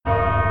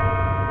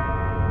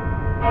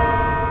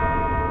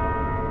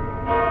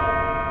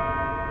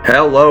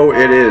Hello,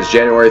 it is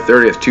January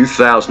 30th,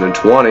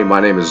 2020.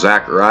 My name is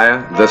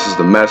Zachariah. This is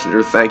The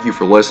Messenger. Thank you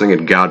for listening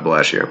and God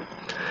bless you.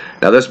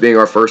 Now, this being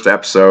our first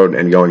episode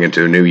and going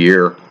into a new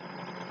year,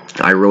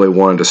 I really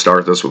wanted to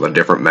start this with a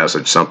different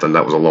message, something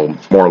that was a little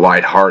more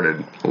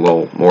lighthearted, a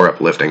little more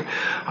uplifting.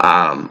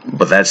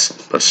 But that's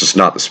just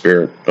not the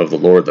spirit of the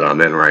Lord that I'm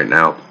in right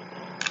now.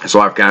 So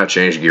I've kind of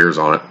changed gears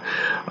on it.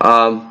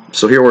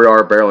 So here we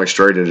are, barreling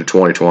straight into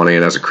 2020,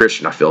 and as a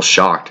Christian, I feel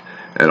shocked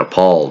and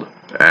appalled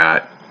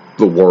at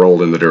the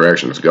world and the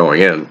direction it's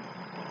going in.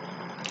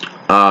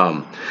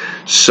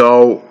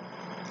 So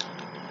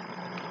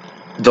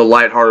the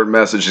lighthearted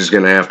message is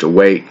going to have to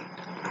wait,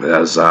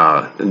 as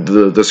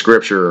the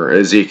scripture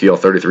Ezekiel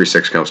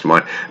 33:6 comes to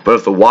mind. But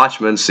if the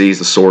watchman sees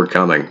the sword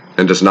coming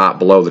and does not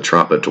blow the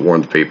trumpet to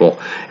warn the people,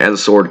 and the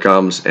sword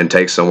comes and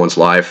takes someone's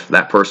life,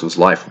 that person's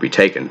life will be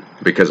taken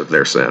because of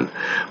their sin.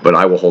 But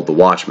I will hold the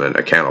watchman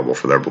accountable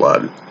for their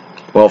blood.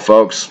 Well,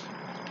 folks,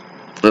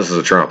 this is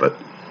a trumpet.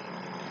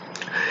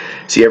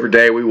 See, every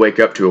day we wake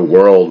up to a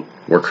world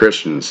where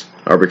Christians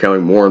are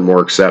becoming more and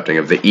more accepting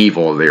of the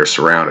evil they are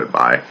surrounded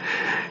by.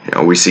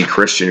 We see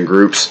Christian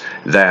groups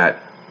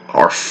that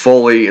are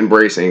fully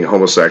embracing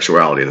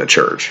homosexuality in the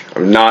church.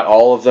 Not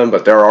all of them,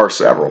 but there are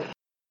several.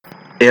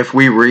 If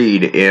we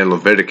read in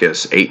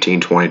Leviticus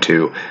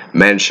 18:22,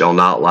 men shall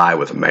not lie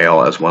with a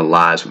male as one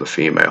lies with a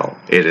female.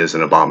 It is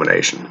an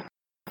abomination.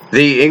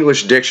 The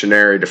English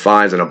dictionary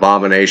defines an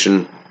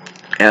abomination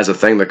as a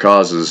thing that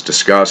causes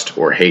disgust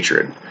or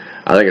hatred.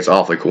 I think it's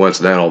awfully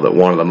coincidental that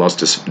one of the most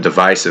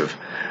divisive,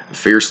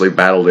 fiercely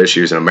battled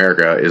issues in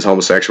America is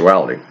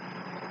homosexuality.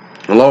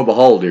 And lo and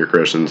behold, dear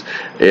Christians,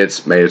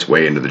 it's made its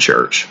way into the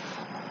church.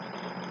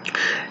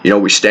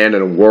 We stand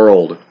in a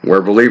world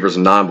where believers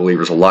and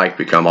non-believers alike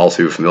become all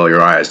too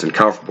familiarized and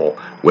comfortable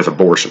with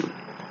abortion.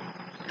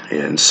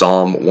 In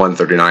Psalm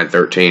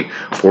 139:13,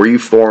 "For you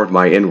formed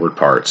my inward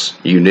parts,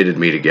 you knitted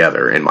me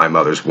together in my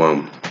mother's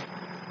womb."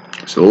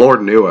 So the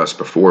Lord knew us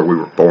before we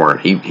were born.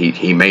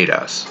 He made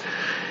us.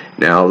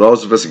 Now,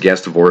 those of us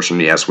against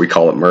abortion, yes, we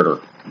call it murder.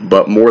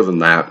 But more than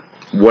that,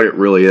 what it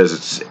really is,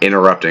 it's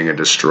interrupting and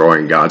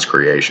destroying God's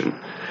creation.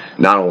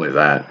 Not only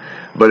that,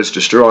 but it's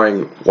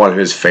destroying one of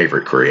his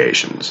favorite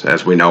creations.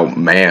 As we know,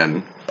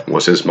 man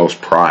was his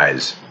most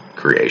prized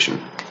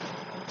creation.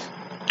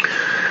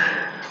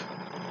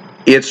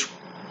 It's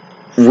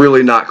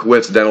really not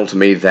coincidental to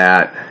me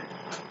that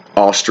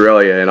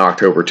Australia in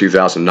October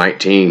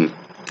 2019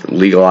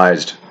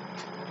 legalized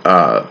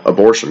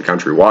abortion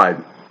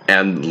countrywide.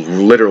 And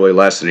literally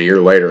less than a year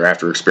later,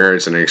 after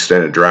experiencing an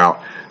extended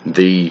drought,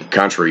 the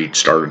country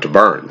started to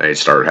burn. They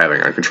started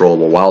having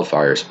uncontrollable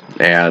wildfires.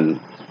 And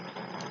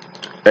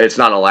it's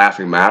not a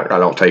laughing matter. I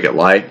don't take it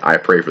light. I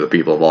pray for the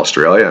people of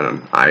Australia,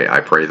 and I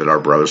pray that our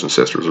brothers and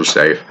sisters are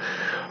safe.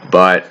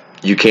 But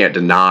you can't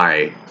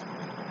deny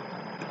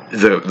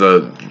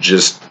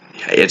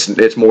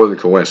it's more than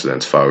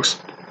coincidence, folks.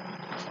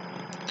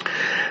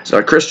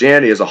 So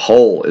Christianity as a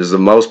whole is the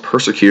most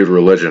persecuted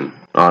religion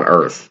on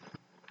earth.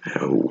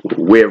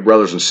 We have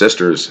brothers and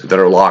sisters that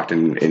are locked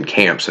in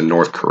camps in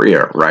North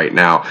Korea right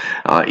now.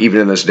 Even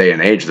in this day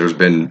and age, there's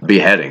been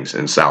beheadings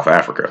in South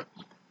Africa.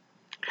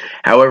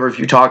 However, if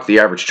you talk to the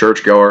average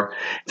churchgoer,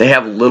 they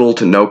have little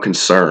to no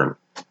concern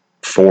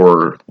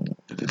for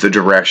the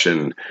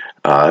direction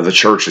the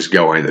church is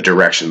going, the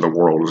direction the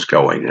world is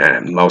going.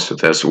 And most of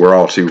this, we're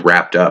all too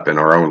wrapped up in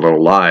our own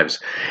little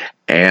lives.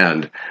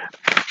 And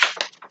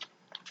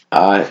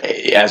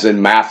as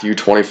in Matthew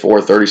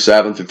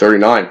 24:37 through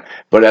 39,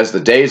 "But as the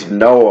days of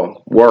Noah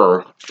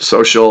were,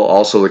 so shall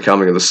also the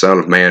coming of the Son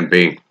of Man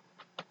be.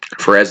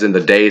 For as in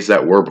the days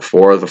that were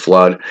before the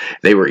flood,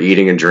 they were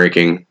eating and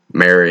drinking,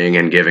 marrying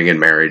and giving in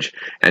marriage,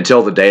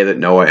 until the day that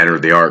Noah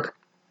entered the ark,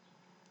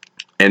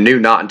 and knew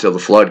not until the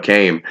flood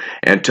came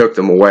and took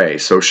them away,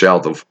 so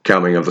shall the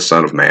coming of the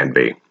Son of Man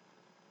be."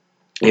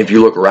 If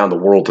you look around the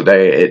world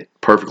today, it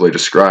perfectly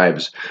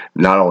describes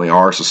not only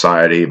our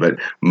society, but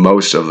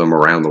most of them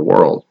around the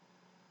world.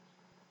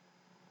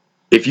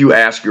 If you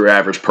ask your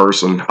average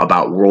person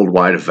about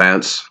worldwide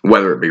events,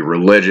 whether it be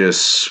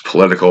religious,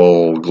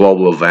 political,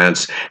 global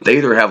events, they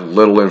either have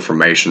little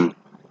information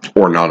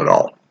or none at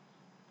all.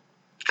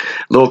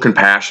 Little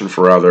compassion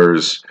for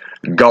others,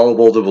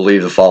 gullible to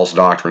believe the false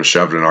doctrine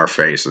shoved in our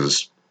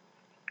faces.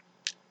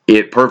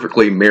 It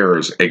perfectly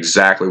mirrors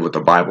exactly what the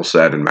Bible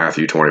said in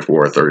Matthew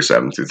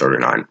 24:37 through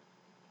 39.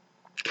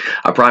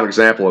 A prime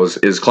example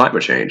is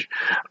climate change.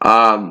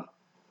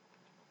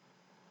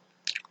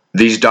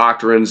 These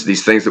doctrines,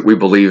 these things that we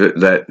believe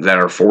that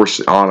are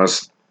forced on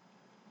us,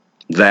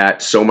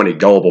 that so many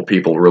gullible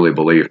people really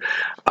believe.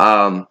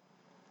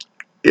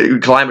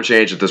 Climate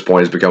change at this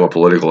point has become a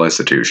political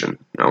institution.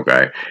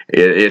 Okay,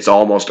 it's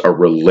almost a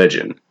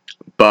religion.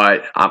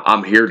 But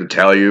I'm here to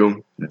tell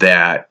you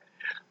that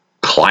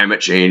climate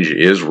change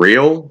is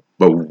real,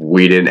 but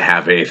we didn't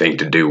have anything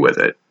to do with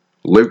it.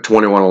 Luke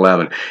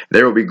 21:11,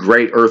 "There will be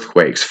great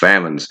earthquakes,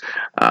 famines,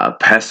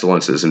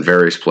 pestilences in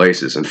various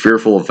places, and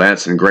fearful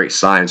events and great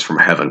signs from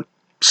heaven.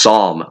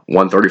 Psalm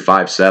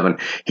 135:7,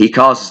 He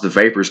causes the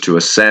vapors to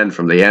ascend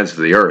from the ends of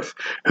the earth,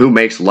 who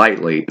makes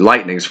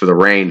lightnings for the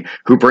rain,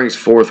 who brings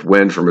forth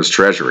wind from his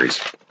treasuries.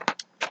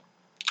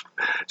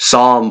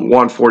 Psalm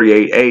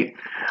 148:8,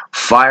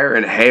 fire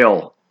and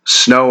hail,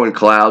 snow and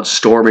clouds,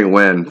 stormy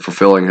wind,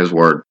 fulfilling his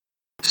word.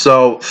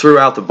 So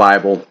throughout the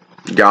Bible,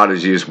 God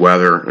has used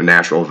weather and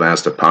natural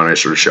events to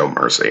punish or to show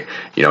mercy.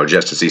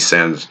 Just as he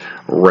sends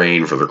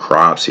rain for the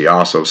crops, he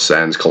also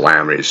sends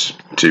calamities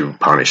to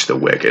punish the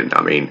wicked.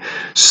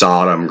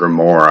 Sodom,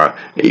 Gomorrah,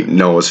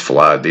 Noah's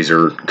flood, these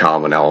are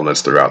common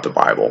elements throughout the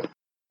Bible.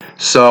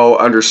 So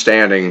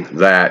understanding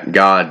that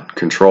God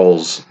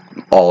controls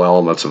all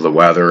elements of the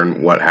weather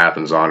and what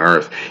happens on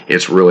earth,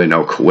 it's really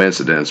no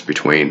coincidence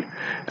between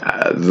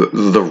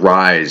the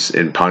rise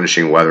in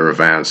punishing weather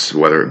events,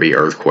 whether it be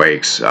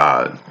earthquakes,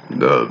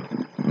 the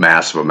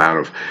massive amount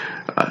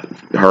of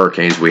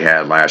hurricanes we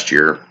had last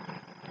year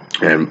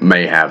and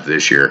may have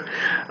this year.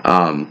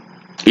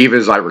 Even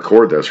as I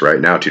record this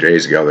right now, 2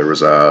 days ago, there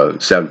was a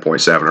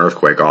 7.7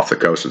 earthquake off the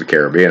coast of the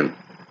Caribbean.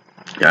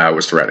 It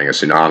was threatening a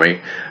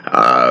tsunami.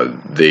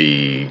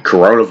 The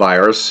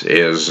coronavirus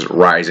is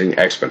rising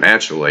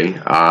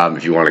exponentially.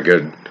 If you want a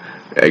good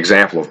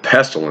example of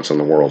pestilence in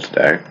the world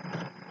today.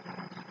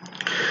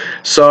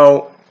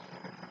 So,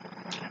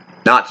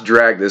 not to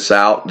drag this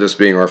out, this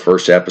being our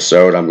first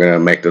episode, I'm going to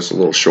make this a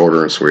little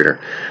shorter and sweeter.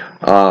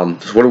 So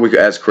what do we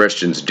as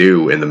Christians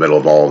do in the middle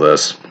of all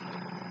this?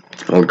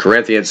 Well, in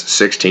Corinthians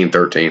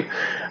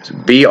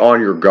 16:13, be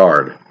on your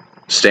guard,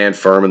 stand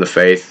firm in the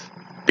faith,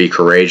 be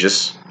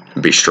courageous,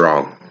 and be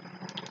strong.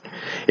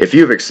 If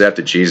you have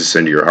accepted Jesus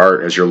into your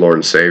heart as your Lord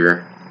and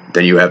Savior,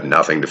 then you have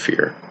nothing to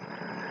fear.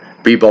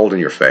 Be bold in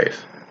your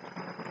faith.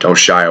 Don't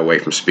shy away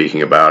from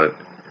speaking about it.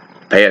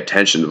 Pay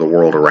attention to the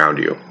world around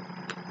you.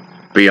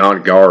 Be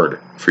on guard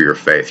for your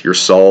faith, your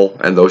soul,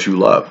 and those you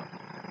love.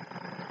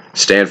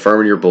 Stand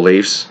firm in your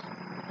beliefs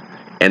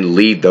and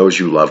lead those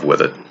you love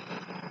with it.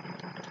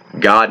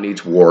 God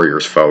needs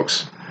warriors,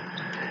 folks.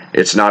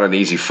 It's not an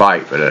easy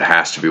fight, but it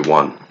has to be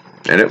won,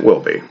 and it will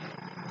be.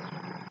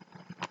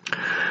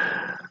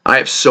 I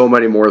have so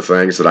many more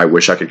things that I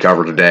wish I could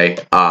cover today.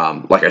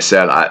 Like I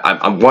said,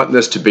 I want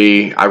this to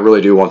be, I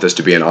really do want this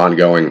to be an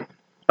ongoing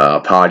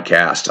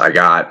podcast. I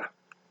got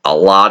a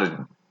lot of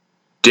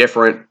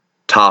different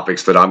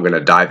topics that I'm going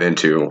to dive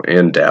into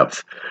in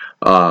depth.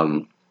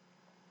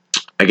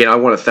 Again, I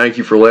want to thank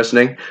you for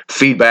listening.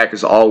 Feedback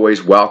is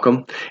always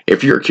welcome.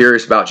 If you're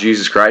curious about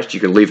Jesus Christ, you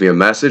can leave me a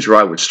message, or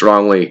I would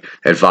strongly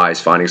advise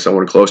finding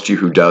someone close to you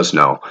who does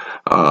know.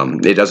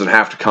 It doesn't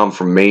have to come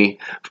from me.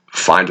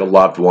 Find a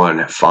loved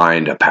one.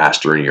 Find a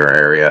pastor in your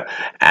area.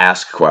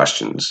 Ask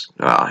questions.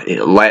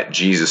 Let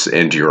Jesus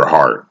into your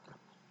heart.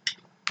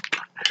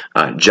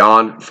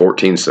 John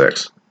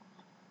 14:6.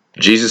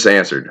 Jesus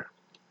answered,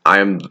 I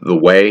am the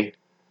way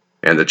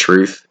and the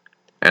truth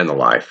and the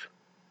life.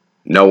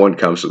 No one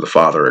comes to the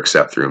Father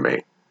except through me.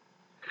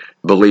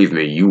 Believe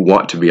me, you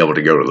want to be able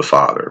to go to the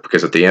Father,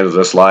 because at the end of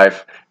this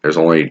life, there's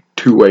only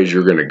two ways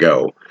you're going to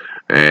go,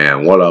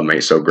 and one of them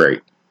ain't so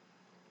great.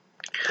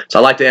 So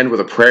I'd like to end with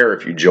a prayer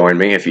if you join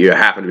me. If you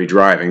happen to be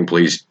driving,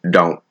 please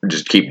don't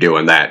just keep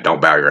doing that. Don't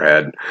bow your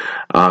head.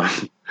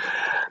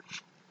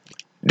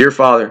 Dear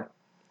Father,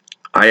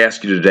 I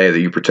ask you today that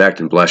you protect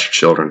and bless your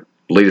children.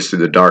 Lead us through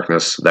the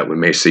darkness that we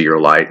may see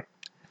your light.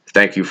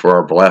 Thank you for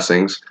our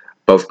blessings,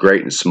 both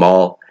great and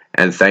small,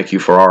 and thank you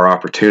for our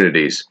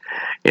opportunities.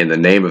 In the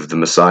name of the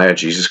Messiah,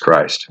 Jesus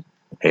Christ.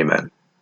 Amen.